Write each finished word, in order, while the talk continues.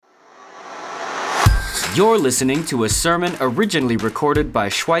You're listening to a sermon originally recorded by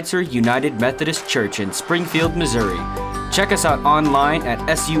Schweitzer United Methodist Church in Springfield, Missouri. Check us out online at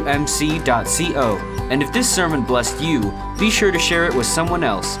sumc.co. And if this sermon blessed you, be sure to share it with someone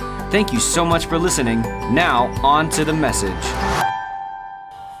else. Thank you so much for listening. Now, on to the message.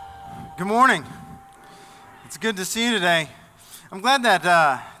 Good morning. It's good to see you today. I'm glad that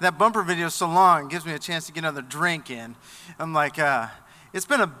that bumper video is so long. It gives me a chance to get another drink in. I'm like, it's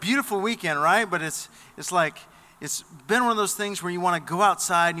been a beautiful weekend, right? But it's like, it's been one of those things where you want to go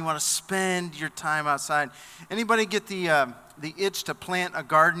outside and you want to spend your time outside. Anybody get the itch to plant a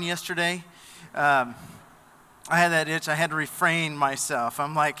garden yesterday? I had that itch. I had to refrain myself.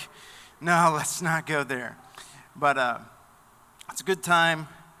 I'm like, no, let's not go there. But it's a good time.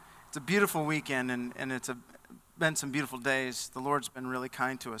 It's a beautiful weekend, and it's been some beautiful days. The Lord's been really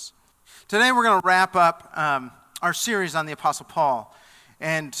kind to us. Today we're going to wrap up our series on the Apostle Paul,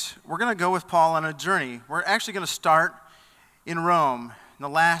 and we're going to go with Paul on a journey. We're actually going to start in Rome, the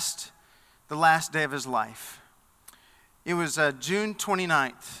last day of his life. It was June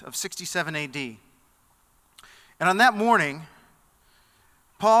 29th of 67 AD. And on that morning,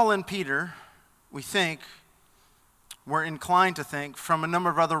 Paul and Peter, we're inclined to think, from a number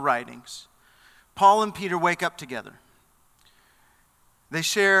of other writings, Paul and Peter wake up together. They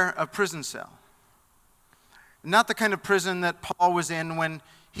share a prison cell. Not the kind of prison that Paul was in when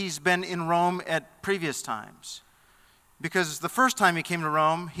he's been in Rome at previous times. Because the first time he came to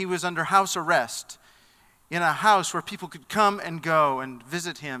Rome, he was under house arrest in a house where people could come and go and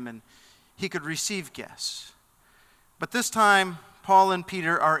visit him, and he could receive guests. But this time, Paul and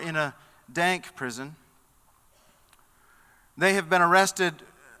Peter are in a dank prison. They have been arrested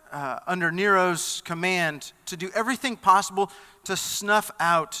under Nero's command to do everything possible to snuff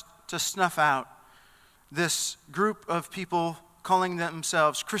out this group of people calling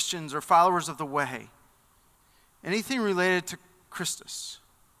themselves Christians or followers of the way. Anything related to Christus.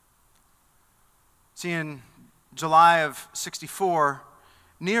 See, in July of 64,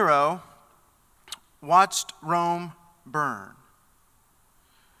 Nero watched Rome burn.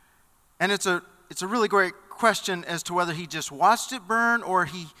 And it's a really great question as to whether he just watched it burn or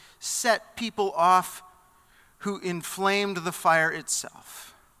he set people off who inflamed the fire itself.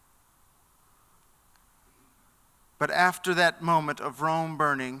 But after that moment of Rome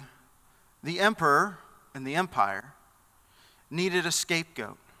burning, the emperor and the empire needed a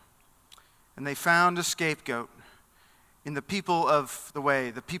scapegoat. And they found a scapegoat in the people of the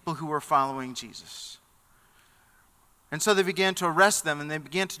way, the people who were following Jesus. And so they began to arrest them, and they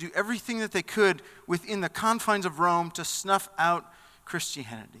began to do everything that they could within the confines of Rome to snuff out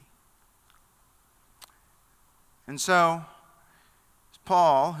Christianity. And so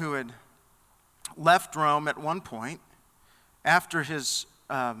Paul, who had left Rome at one point, after his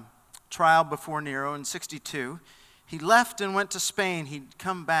trial before Nero in 62, he left and went to Spain. He'd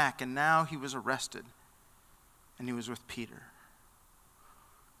come back, and now he was arrested, and he was with Peter.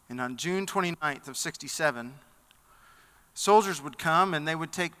 And on June 29th of 67, soldiers would come and they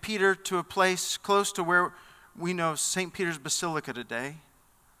would take Peter to a place close to where we know St. Peter's Basilica today.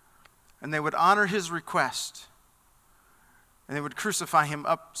 And they would honor his request. And they would crucify him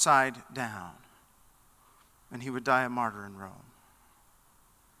upside down. And he would die a martyr in Rome.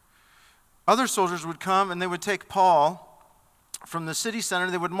 Other soldiers would come and they would take Paul from the city center.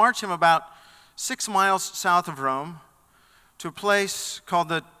 They would march him about 6 miles south of Rome to a place called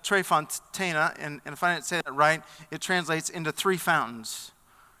the Tre Fontana, and if I didn't say that right, it translates into 3 fountains.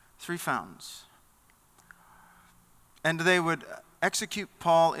 3 fountains. And they would execute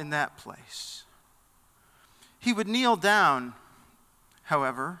Paul in that place. He would kneel down,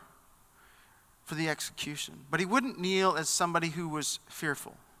 however, for the execution. But he wouldn't kneel as somebody who was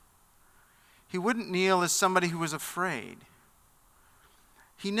fearful. He wouldn't kneel as somebody who was afraid.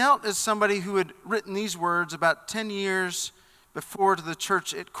 He knelt as somebody who had written these words about 10 years before to the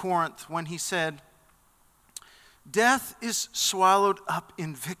church at Corinth when he said, "Death is swallowed up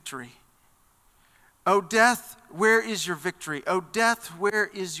in victory. O death, where is your victory? O death, where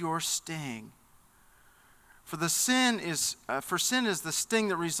is your sting? For sin is the sting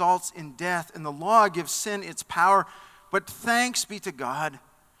that results in death, and the law gives sin its power. But thanks be to God,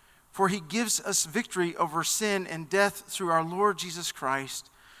 for he gives us victory over sin and death through our Lord Jesus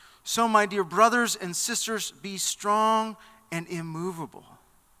Christ. So, my dear brothers and sisters, be strong and immovable."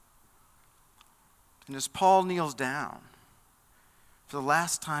 And as Paul kneels down for the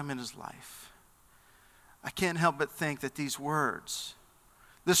last time in his life, I can't help but think that these words,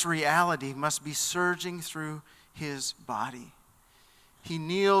 this reality, must be surging through his body. He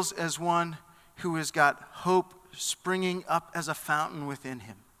kneels as one who has got hope springing up as a fountain within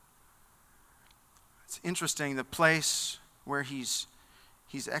him. It's interesting, the place where he's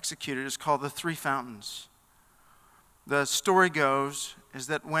executed is called the Three Fountains. The story goes is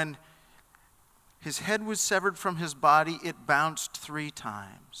that when his head was severed from his body, it bounced 3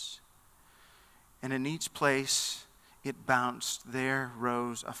 times. And in each place it bounced, there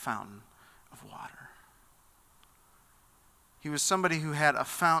rose a fountain of water. He was somebody who had a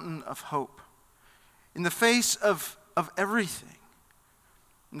fountain of hope. In the face of everything,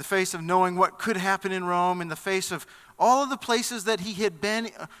 in the face of knowing what could happen in Rome, in the face of all of the places that he had been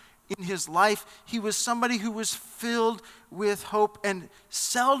in his life, he was somebody who was filled with hope and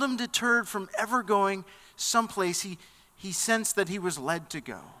seldom deterred from ever going someplace he sensed that he was led to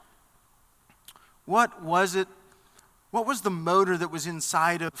go. What was it? What was the motor that was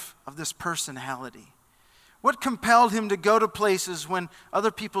inside of this personality? What compelled him to go to places when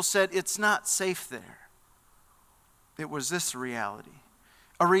other people said it's not safe there? It was this reality.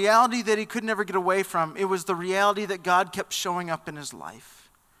 A reality that he could never get away from. It was the reality that God kept showing up in his life.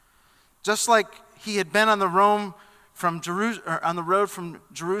 Just like he had been on the road from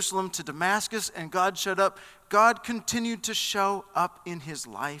Jerusalem to Damascus and God showed up, God continued to show up in his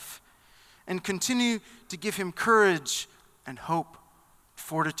life and continue to give him courage and hope,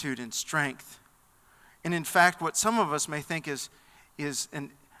 fortitude and strength. And in fact, what some of us may think is an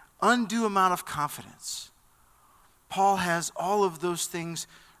undue amount of confidence. Paul has all of those things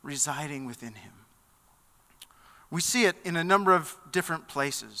residing within him. We see it in a number of different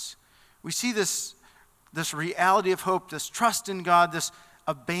places. We see this reality of hope, this trust in God, this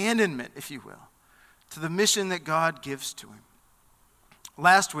abandonment, if you will, to the mission that God gives to him.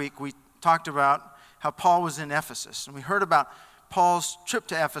 Last week, we talked about how Paul was in Ephesus, and we heard about Paul's trip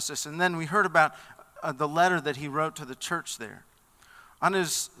to Ephesus, and then we heard about the letter that he wrote to the church there. On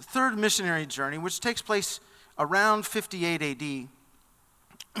his 3rd missionary journey, which takes place around 58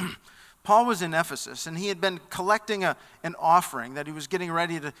 AD, Paul was in Ephesus, and he had been collecting an offering that he was getting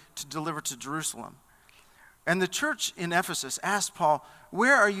ready to deliver to Jerusalem. And the church in Ephesus asked Paul,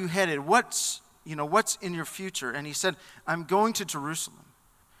 "Where are you headed? What's in your future?" And he said, "I'm going to Jerusalem."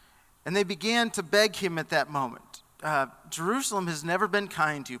 And they began to beg him at that moment. Jerusalem has never been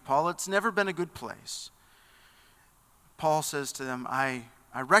kind to you, Paul. It's never been a good place. Paul says to them, I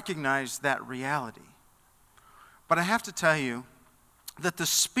recognize that reality. But I have to tell you that the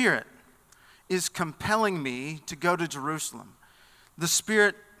Spirit is compelling me to go to Jerusalem. The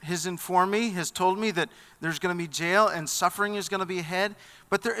Spirit has informed me, has told me that there's going to be jail and suffering is going to be ahead.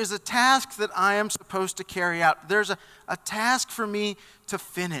 But there is a task that I am supposed to carry out. There's a task for me to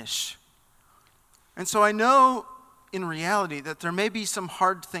finish. And so I know in reality that there may be some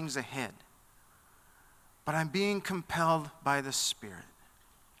hard things ahead. But I'm being compelled by the Spirit.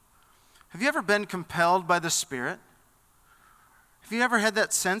 Have you ever been compelled by the Spirit? Have you ever had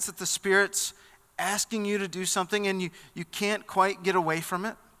that sense that the Spirit's asking you to do something and you can't quite get away from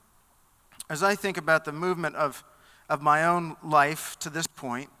it? As I think about the movement of my own life to this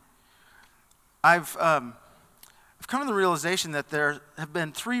point, I've come to the realization that there have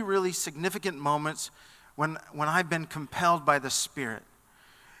been 3 really significant moments when I've been compelled by the Spirit.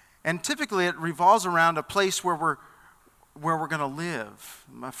 And typically it revolves around a place where we're going to live.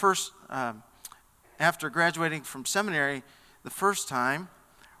 My first, after graduating from seminary, the first time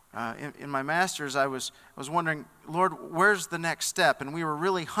in my master's, I was wondering, Lord, where's the next step? And we were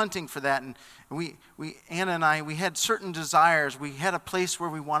really hunting for that. And Anna and I, we had certain desires. We had a place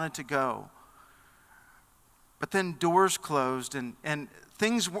where we wanted to go. But then doors closed and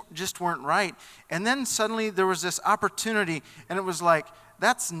things just weren't right. And then suddenly there was this opportunity, and it was like,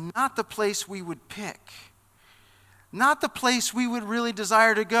 that's not the place we would pick. Not the place we would really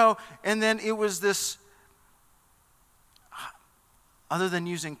desire to go. And then it was this, other than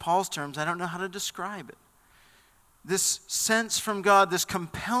using Paul's terms, I don't know how to describe it. This sense from God, this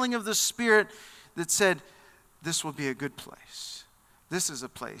compelling of the Spirit that said, this will be a good place. This is a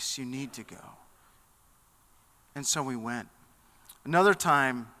place you need to go. And so we went. Another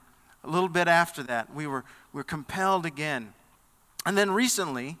time, a little bit after that, we were compelled again. And then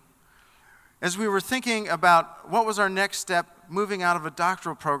recently, as we were thinking about what was our next step moving out of a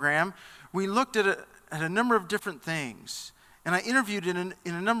doctoral program, we looked at a number of different things. And I interviewed in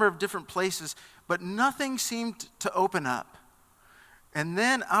a number of different places, but nothing seemed to open up. And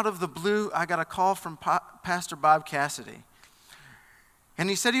then out of the blue, I got a call from Pastor Bob Cassidy. And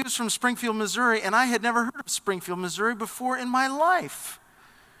he said he was from Springfield, Missouri, and I had never heard of Springfield, Missouri before in my life.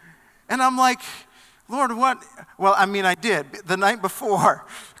 And I'm like, Lord, what? Well, I mean, I did the night before,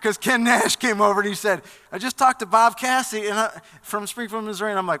 because Ken Nash came over and he said, I just talked to Bob Cassidy from Springfield,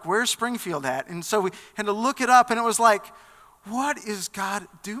 Missouri, and I'm like, where's Springfield at? And so we had to look it up, and it was like, what is God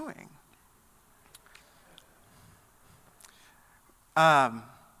doing?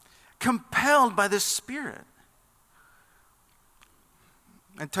 compelled by the Spirit.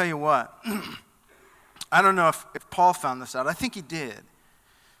 And tell you what, I don't know if Paul found this out. I think he did.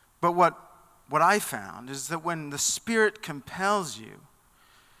 But what I found is that when the Spirit compels you,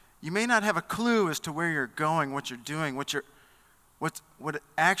 you may not have a clue as to where you're going, what you're doing, what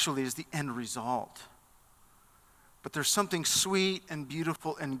actually is the end result. But there's something sweet and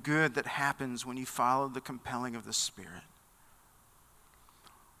beautiful and good that happens when you follow the compelling of the Spirit.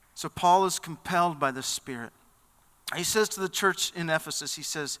 So Paul is compelled by the Spirit. He says to the church in Ephesus, he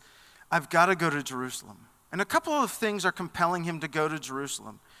says, I've got to go to Jerusalem. And a couple of things are compelling him to go to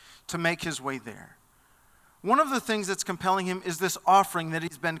Jerusalem, to make his way there. One of the things that's compelling him is this offering that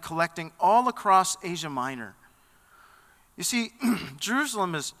he's been collecting all across Asia Minor. You see,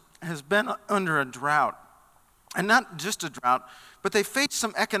 Jerusalem has been under a drought. And not just a drought, but they faced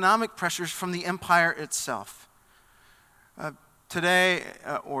some economic pressures from the empire itself. Today,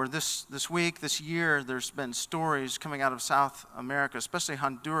 or this week, this year, there's been stories coming out of South America, especially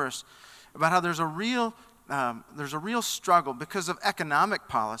Honduras, about how there's a real struggle because of economic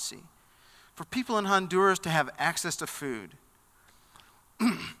policy for people in Honduras to have access to food.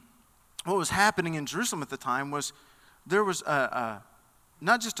 What was happening in Jerusalem at the time was there was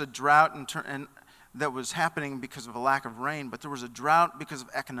not just a drought and that was happening because of a lack of rain, but there was a drought because of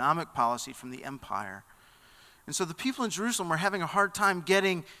economic policy from the empire. And so the people in Jerusalem were having a hard time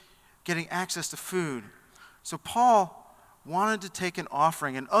getting access to food. So Paul wanted to take an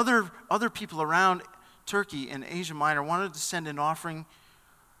offering, and other people around Turkey and Asia Minor wanted to send an offering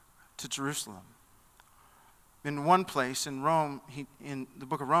to Jerusalem. In one place in Rome, in the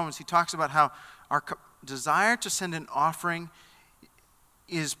book of Romans, he talks about how our desire to send an offering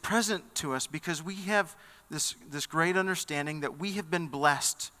is present to us because we have this great understanding that we have been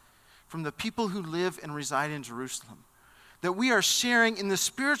blessed from the people who live and reside in Jerusalem. That we are sharing in the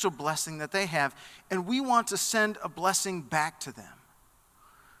spiritual blessing that they have, and we want to send a blessing back to them.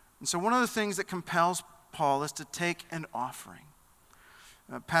 And so one of the things that compels Paul is to take an offering.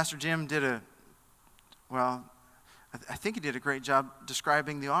 Pastor Jim I think he did a great job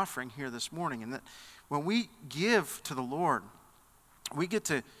describing the offering here this morning, and that when we give to the Lord, we get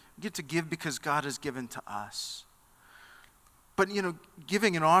to give because God has given to us. But,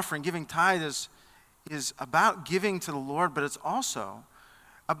 giving an offering, giving tithe is about giving to the Lord, but it's also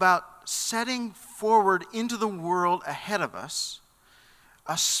about setting forward into the world ahead of us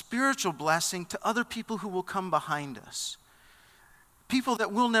a spiritual blessing to other people who will come behind us. People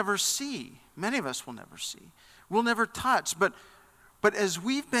that we'll never see. Many of us will never see. We'll never touch. But as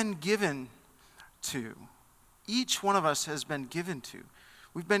we've been given to, each one of us has been given to.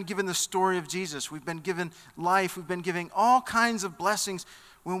 We've been given the story of Jesus. We've been given life. We've been given all kinds of blessings.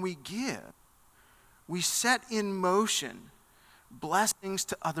 When we give, we set in motion blessings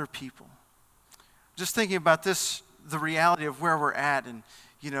to other people. Just thinking about this, the reality of where we're at, and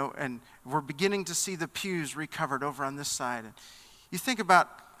we're beginning to see the pews recovered over on this side. And you think about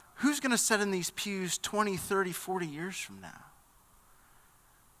who's going to sit in these pews 20, 30, 40 years from now.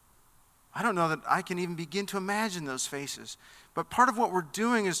 I don't know that I can even begin to imagine those faces. But part of what we're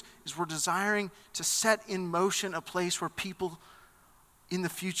doing is we're desiring to set in motion a place where people in the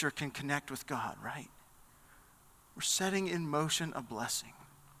future can connect with God, right? We're setting in motion a blessing.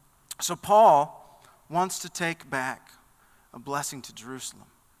 So Paul wants to take back a blessing to Jerusalem.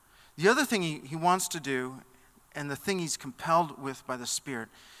 The other thing he wants to do, and the thing he's compelled with by the Spirit,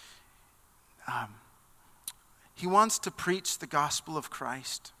 he wants to preach the gospel of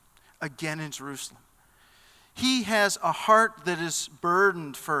Christ again in Jerusalem. He has a heart that is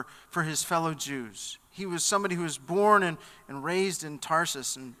burdened for his fellow Jews. He was somebody who was born and raised in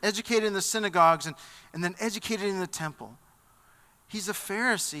Tarsus and educated in the synagogues and then educated in the temple. He's a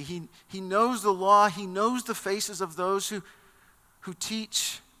Pharisee. He knows the law. He knows the faces of those who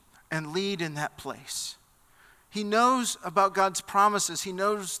teach and lead in that place. He knows about God's promises. He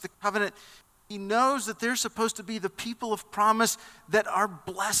knows the covenant. He knows that they're supposed to be the people of promise that are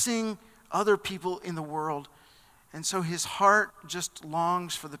blessing other people in the world. And so his heart just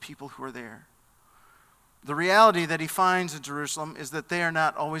longs for the people who are there. The reality that he finds in Jerusalem is that they are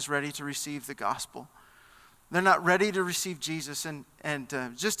not always ready to receive the gospel. They're not ready to receive Jesus.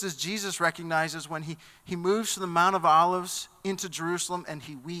 And just as Jesus recognizes when he moves from the Mount of Olives into Jerusalem and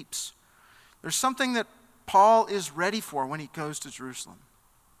he weeps, there's something that Paul is ready for when he goes to Jerusalem.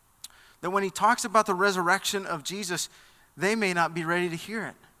 That when he talks about the resurrection of Jesus, they may not be ready to hear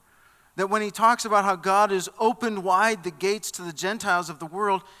it. That when he talks about how God has opened wide the gates to the Gentiles of the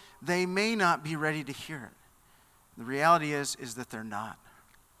world, they may not be ready to hear it. The reality is that they're not.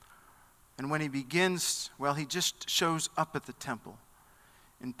 And when he begins, well, he just shows up at the temple.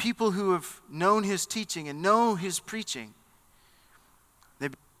 And people who have known his teaching and know his preaching, they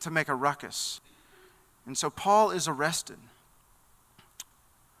begin to make a ruckus. And so Paul is arrested.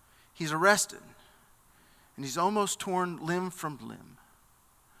 He's arrested. And he's almost torn limb from limb.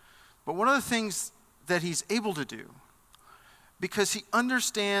 But one of the things that he's able to do, because he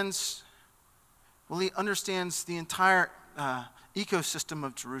understands the entire ecosystem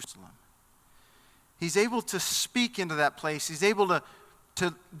of Jerusalem. He's able to speak into that place. He's able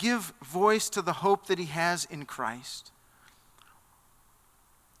to give voice to the hope that he has in Christ.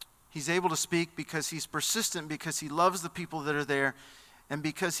 He's able to speak because he's persistent, because he loves the people that are there, and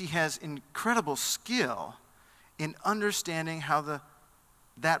because he has incredible skill in understanding how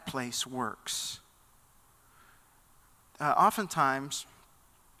that place works. Oftentimes,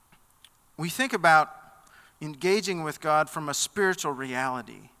 we think about engaging with God from a spiritual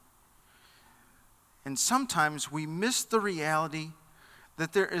reality. And sometimes we miss the reality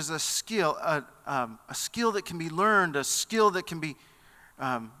that there is a skill, a skill that can be learned, a skill that can be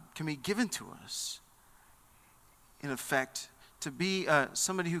given to us, in effect, to be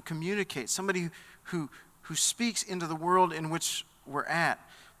somebody who communicates, somebody who speaks into the world in which we're at.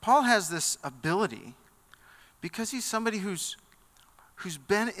 Paul has this ability because he's somebody who's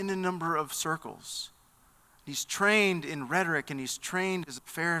been in a number of circles. He's trained in rhetoric and he's trained as a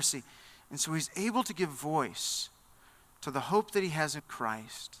Pharisee. And so he's able to give voice to the hope that he has in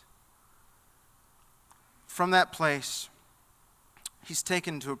Christ. From that place, he's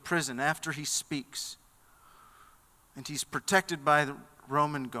taken to a prison after he speaks. And he's protected by the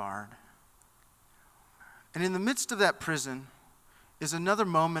Roman guard. And in the midst of that prison is another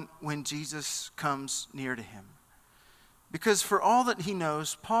moment when Jesus comes near to him. Because for all that he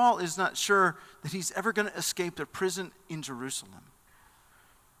knows, Paul is not sure that he's ever going to escape the prison in Jerusalem.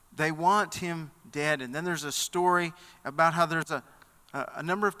 They want him dead. And then there's a story about how there's a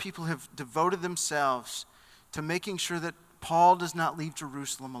number of people have devoted themselves to making sure that Paul does not leave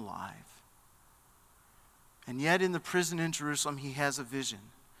Jerusalem alive. And yet in the prison in Jerusalem, he has a vision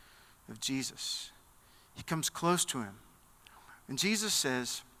of Jesus. He comes close to him. And Jesus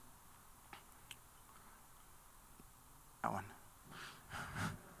says, that one.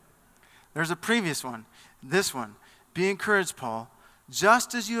 There's a previous one. This one. Be encouraged, Paul.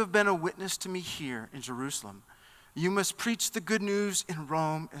 Just as you have been a witness to me here in Jerusalem, you must preach the good news in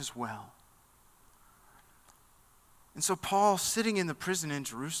Rome as well. And so Paul, sitting in the prison in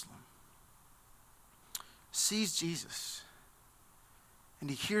Jerusalem, sees Jesus. And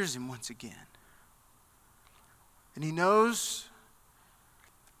he hears him once again. And he knows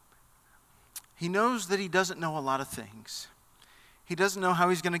that he doesn't know a lot of things. He doesn't know how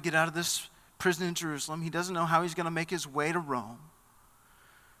he's going to get out of this prison in Jerusalem. He doesn't know how he's going to make his way to Rome.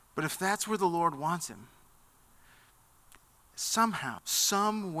 But if that's where the Lord wants him, somehow,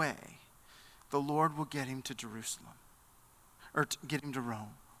 some way, the Lord will get him to Jerusalem, or get him to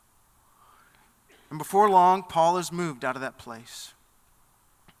Rome. And before long, Paul is moved out of that place.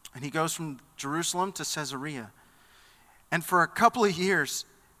 And he goes from Jerusalem to Caesarea. And for a couple of years,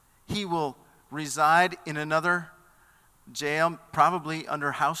 he will reside in another jail, probably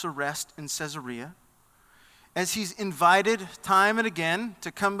under house arrest in Caesarea, as he's invited time and again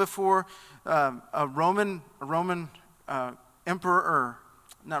to come before a Roman emperor, or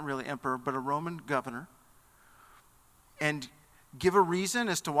not really emperor, but a Roman governor, and give a reason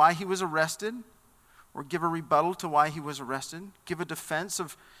as to why he was arrested, or give a rebuttal to why he was arrested, give a defense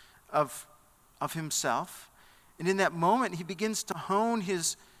of himself. And in that moment, he begins to hone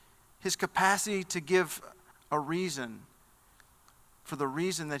his capacity to give a reason for the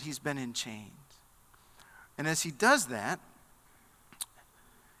reason that he's been in chains. And as he does that,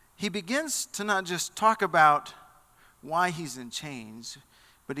 he begins to not just talk about why he's in chains,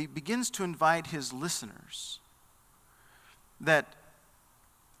 but he begins to invite his listeners that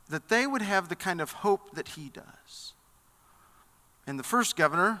they would have the kind of hope that he does. And the first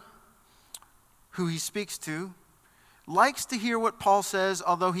governor, who he speaks to, likes to hear what Paul says,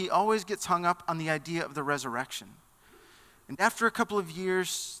 although he always gets hung up on the idea of the resurrection. And after a couple of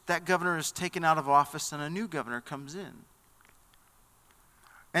years, that governor is taken out of office and a new governor comes in.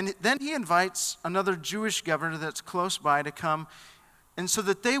 And then he invites another Jewish governor that's close by to come, and so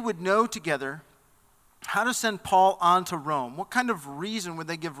that they would know together how to send Paul on to Rome. What kind of reason would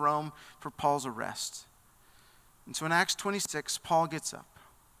they give Rome for Paul's arrest? And so in Acts 26, Paul gets up.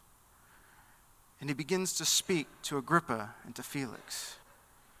 And he begins to speak to Agrippa and to Felix.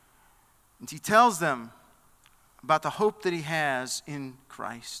 And he tells them about the hope that he has in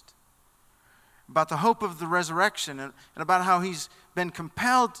Christ. about the hope of the resurrection and about how he's been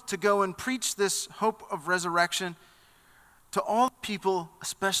compelled to go and preach this hope of resurrection to all people,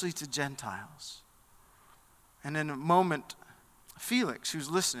 especially to Gentiles. And in a moment, Felix, who's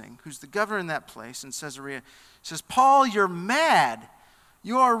listening, who's the governor in that place in Caesarea, says, "Paul, you're mad.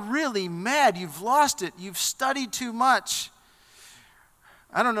 You are really mad. You've lost it. You've studied too much."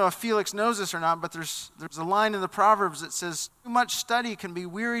 I don't know if Felix knows this or not, but there's a line in the Proverbs that says, "Too much study can be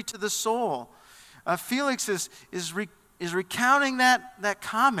weary to the soul." Felix is recounting that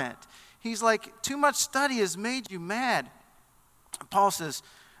comment. He's like, too much study has made you mad. Paul says,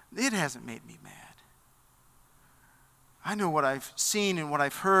 it hasn't made me mad. I know what I've seen and what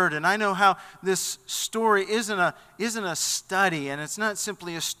I've heard, and I know how this story isn't a study, and it's not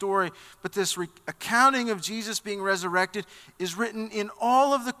simply a story, but this accounting of Jesus being resurrected is written in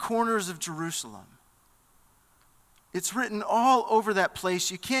all of the corners of Jerusalem. It's written all over that place.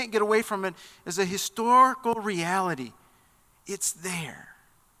 You can't get away from it as a historical reality. It's there.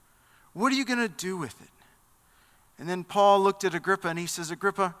 What are you going to do with it? And then Paul looked at Agrippa and he says,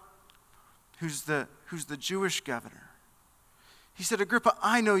 Agrippa, who's the Jewish governor, he said, Agrippa,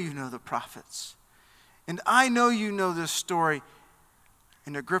 I know you know the prophets. And I know you know this story.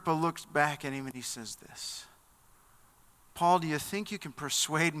 And Agrippa looks back at him and he says this, Paul, do you think you can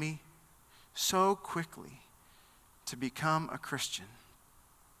persuade me so quickly to become a Christian?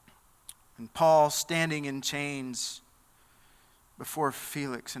 And Paul, standing in chains before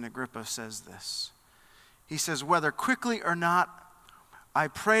Felix and Agrippa, says this. He says, whether quickly or not, I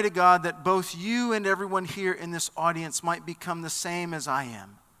pray to God that both you and everyone here in this audience might become the same as I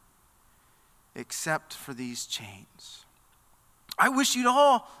am, except for these chains. I wish you'd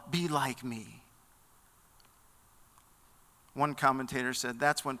all be like me. One commentator said,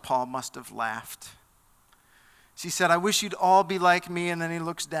 that's when Paul must have laughed. She said, I wish you'd all be like me, and then he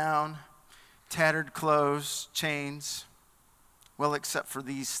looks down, tattered clothes, chains. Well, except for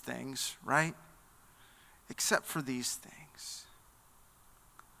these things, right? Except for these things.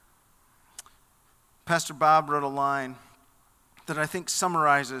 Pastor Bob wrote a line that I think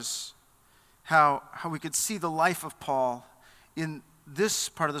summarizes how we could see the life of Paul in this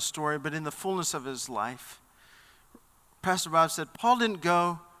part of the story, but in the fullness of his life. Pastor Bob said, Paul didn't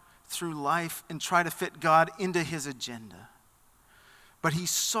go through life and try to fit God into his agenda, but he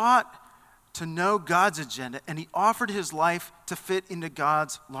sought to know God's agenda, and he offered his life to fit into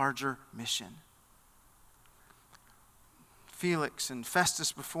God's larger mission. Felix and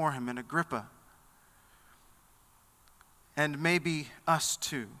Festus before him, and Agrippa, and maybe us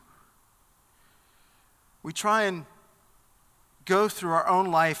too. We try and go through our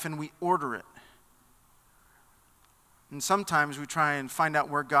own life and we order it. And sometimes we try and find out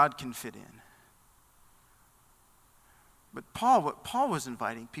where God can fit in. But what Paul was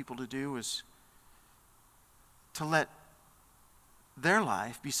inviting people to do was to let their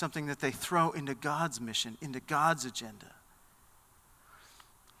life be something that they throw into God's mission, into God's agenda.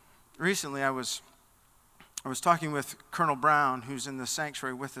 Recently, I was talking with Colonel Brown, who's in the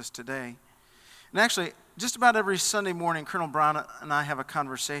sanctuary with us today. And actually, just about every Sunday morning, Colonel Brown and I have a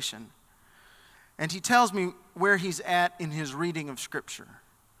conversation. And he tells me where he's at in his reading of Scripture.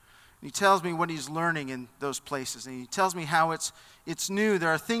 And he tells me what he's learning in those places. And he tells me how it's new. There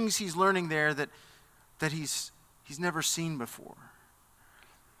are things he's learning there that he's never seen before.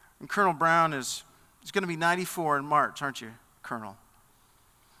 And Colonel Brown is going to be 94 in March, aren't you, Colonel?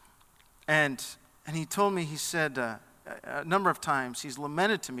 And he told me, he said a number of times, he's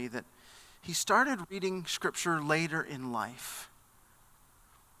lamented to me that he started reading Scripture later in life.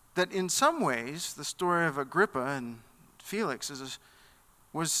 That in some ways, the story of Agrippa and Felix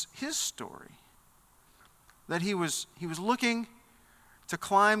was his story. That he was looking to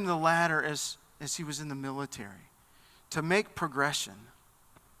climb the ladder as he was in the military, to make progression.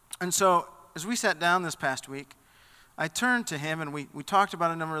 And so, as we sat down this past week, I turned to him and we talked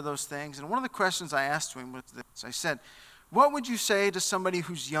about a number of those things. And one of the questions I asked him was this. I said, what would you say to somebody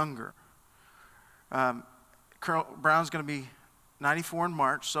who's younger? Colonel Brown's going to be 94 in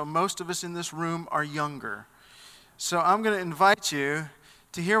March, so most of us in this room are younger. So I'm going to invite you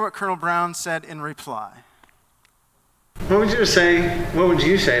to hear what Colonel Brown said in reply. What would you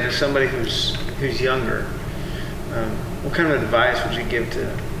say to somebody who's younger? What kind of advice would you give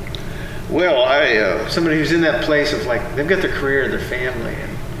to somebody who's in that place of like they've got their career, their family,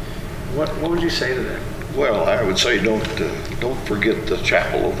 and what would you say to them? Well, I would say don't forget the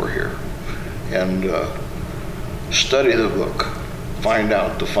chapel over here, and study the book. Find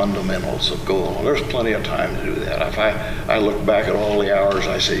out the fundamentals of going. There's plenty of time to do that. If I look back at all the hours,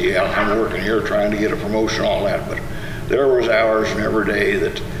 I say, yeah, I'm working here trying to get a promotion, all that. But there was hours in every day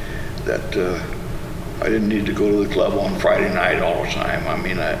that I didn't need to go to the club on Friday night all the time. I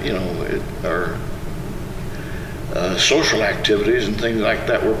mean, social activities and things like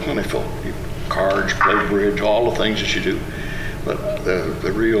that were plentiful. Cards, play bridge, all the things that you do. But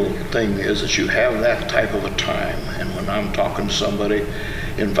the real thing is that you have that type of a time. And when I'm talking to somebody,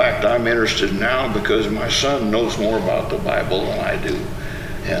 in fact, I'm interested now because my son knows more about the Bible than I do.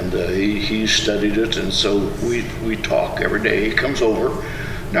 And he studied it, and so we talk every day. He comes over.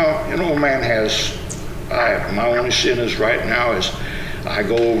 Now, a man has, my only sin is right now is I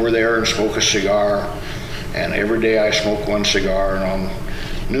go over there and smoke a cigar, and every day I smoke one cigar, and on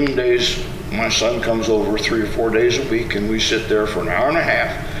noon days, my son comes over 3 or 4 days a week, and we sit there for an hour and a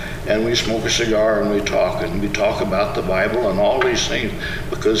half, and we smoke a cigar, and we talk about the Bible and all these things,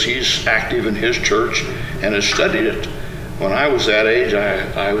 because he's active in his church and has studied it. When I was that age,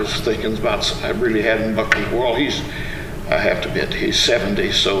 I was thinking about, I really hadn't buckled. Well, I have to admit, he's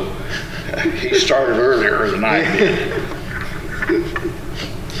 70, so he started earlier than I did.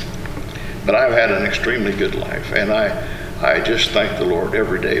 But I've had an extremely good life, and I just thank the Lord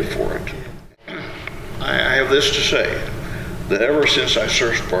every day for it. I have this to say, that ever since I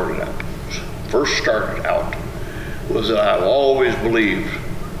first started out, was that I've always believed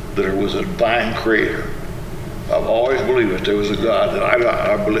that there was a divine creator. I've always believed that there was a God, that I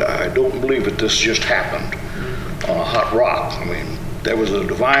don't believe that this just happened on a hot rock. I mean, there was a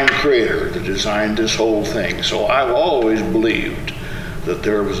divine creator that designed this whole thing. So I've always believed that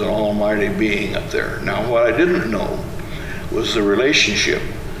there was an almighty being up there. Now, what I didn't know was the relationship,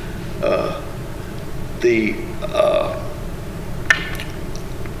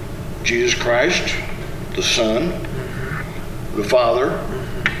 Jesus Christ, the Son, the Father,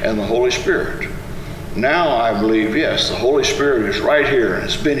 and the Holy Spirit. Now I believe, yes, the Holy Spirit is right here, and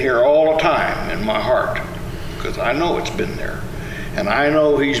it's been here all the time in my heart, because I know it's been there. And I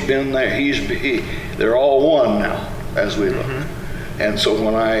know he's been there. They're all one now, as we look. And so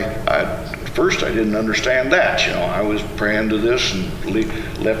when first I didn't understand that. I was praying to this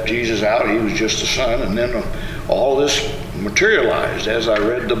and left Jesus out. He was just a son. And then all this materialized as I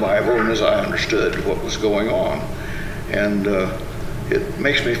read the Bible and as I understood what was going on. And it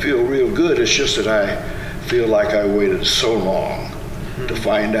makes me feel real good. It's just that I feel like I waited so long to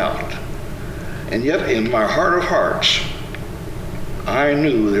find out. And yet in my heart of hearts, I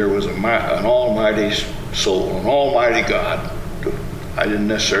knew there was an almighty soul, an almighty God. I didn't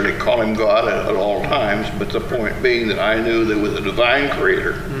necessarily call him God at all times, but the point being that I knew there was a divine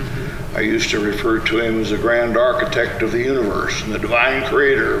creator. I used to refer to him as the grand architect of the universe and the divine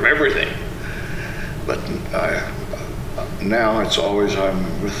creator of everything. But now it's always,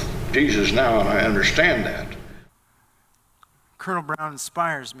 I'm with Jesus now, and I understand that. Colonel Brown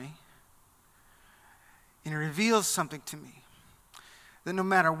inspires me, and he reveals something to me, that no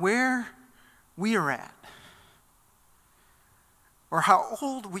matter where we are at, or how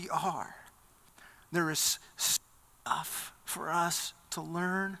old we are, there is stuff for us to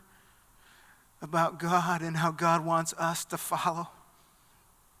learn about God and how God wants us to follow.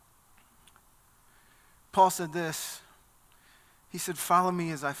 Paul said this. He said, "Follow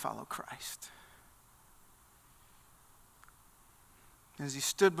me as I follow Christ." As he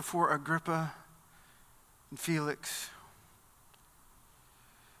stood before Agrippa and Felix,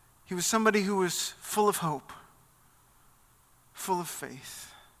 he was somebody who was full of hope, full of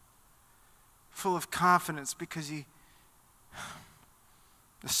faith, full of confidence, because the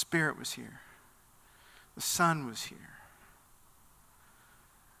Spirit was here. The Son was here.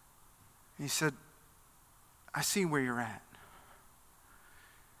 He said, "I see where you're at,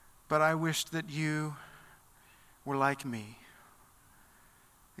 but I wish that you were like me,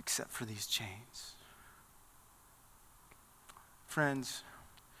 except for these chains." Friends,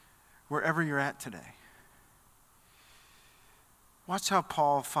 wherever you're at today, watch how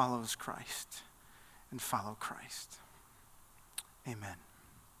Paul follows Christ and follow Christ. Amen.